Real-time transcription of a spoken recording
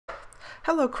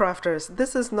Hello crafters,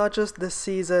 this is not just the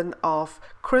season of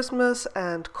Christmas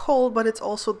and cold, but it's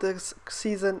also this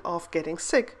season of getting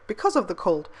sick because of the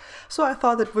cold. So I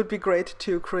thought it would be great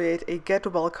to create a get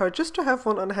well card just to have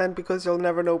one on hand because you'll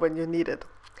never know when you need it.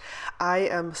 I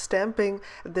am stamping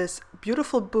this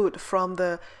beautiful boot from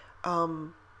the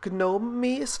Gnome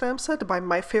Me stamp set by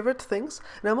My Favorite Things,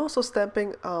 and I'm also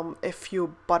stamping a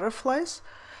few butterflies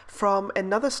from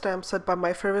another stamp set by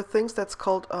My Favorite Things that's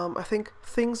called, I think,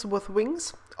 Things with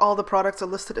Wings. All the products are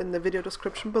listed in the video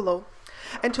description below.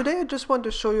 And today I just want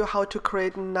to show you how to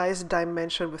create nice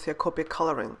dimension with your Copic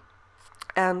coloring.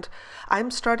 And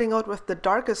I'm starting out with the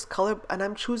darkest color, and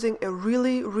I'm choosing a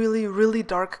really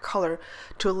dark color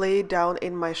to lay down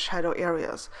in my shadow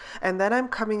areas. And then I'm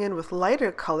coming in with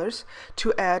lighter colors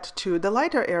to add to the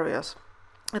lighter areas.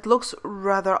 It looks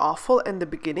rather awful in the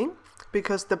beginning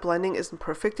because the blending isn't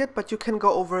perfect yet, but you can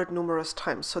go over it numerous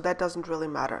times, so that doesn't really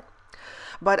matter.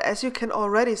 But as you can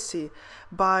already see,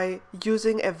 by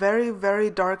using a very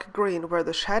dark green where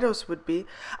the shadows would be,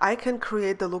 I can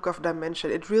create the look of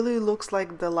dimension. It really looks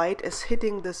like the light is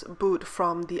hitting this boot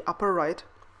from the upper right.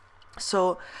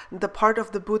 So the part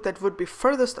of the boot that would be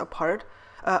furthest apart,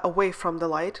 away from the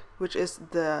light, which is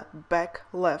the back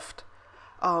left,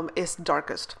 is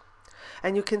darkest.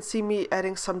 And you can see me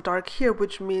adding some dark here,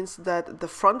 which means that the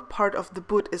front part of the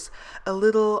boot is a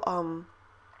little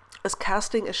is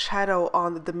casting a shadow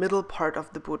on the middle part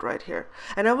of the boot right here.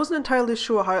 And I wasn't entirely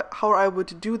sure how I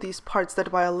would do these parts.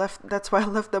 That's why I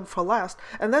left them for last.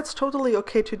 And that's totally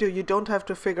okay to do. You don't have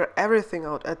to figure everything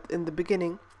out in the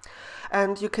beginning.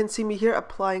 And you can see me here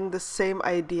applying the same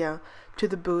idea to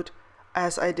the boot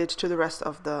as I did to the rest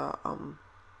of the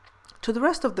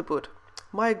boot.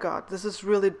 My God, this is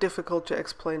really difficult to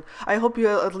explain. I hope you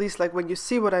at least, like, when you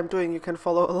see what I'm doing, you can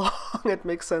follow along. It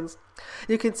makes sense.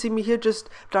 You can see me here just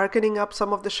darkening up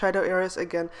some of the shadow areas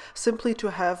again, simply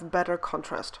to have better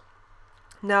contrast.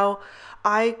 Now,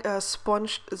 I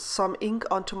sponged some ink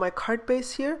onto my card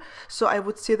base here, so I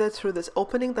would see that through this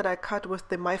opening that I cut with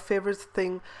the My Favorite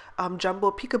Thing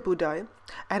Jumbo Peekaboo die,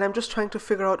 and I'm just trying to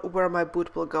figure out where my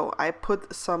boot will go. I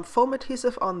put some foam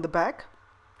adhesive on the back.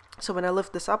 So when I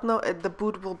lift this up now, the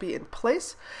boot will be in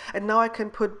place. And now I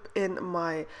can put in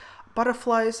my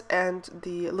butterflies and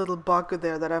the little bug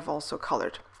there that I've also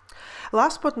colored.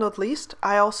 Last but not least,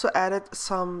 I also added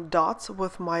some dots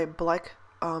with my black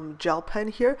gel pen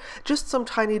here. Just some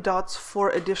tiny dots for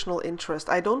additional interest.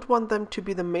 I don't want them to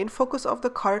be the main focus of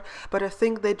the card, but I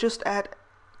think they just add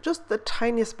just the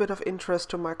tiniest bit of interest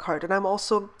to my card. And I'm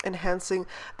also enhancing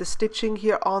the stitching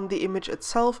here on the image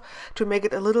itself to make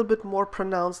it a little bit more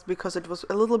pronounced because it was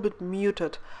a little bit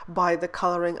muted by the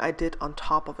coloring I did on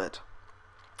top of it.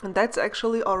 And that's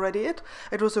actually already it.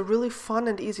 It was a really fun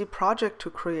and easy project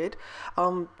to create.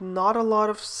 Not a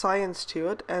lot of science to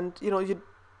it. And you know,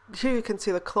 here you can see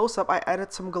the close-up. I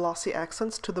added some glossy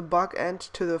accents to the bug and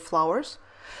to the flowers,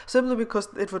 simply because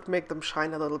it would make them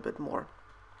shine a little bit more.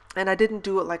 And I didn't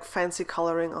do like fancy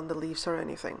coloring on the leaves or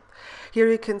anything.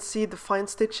 Here you can see the fine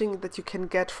stitching that you can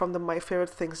get from the My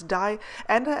Favorite Things die,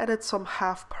 and I added some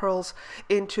half pearls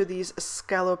into these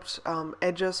scalloped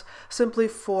edges, simply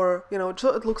for, you know, so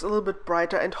it looks a little bit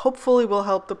brighter and hopefully will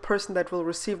help the person that will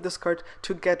receive this card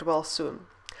to get well soon.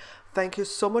 Thank you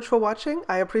so much for watching.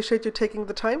 I appreciate you taking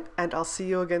the time, and I'll see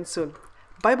you again soon.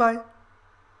 Bye bye!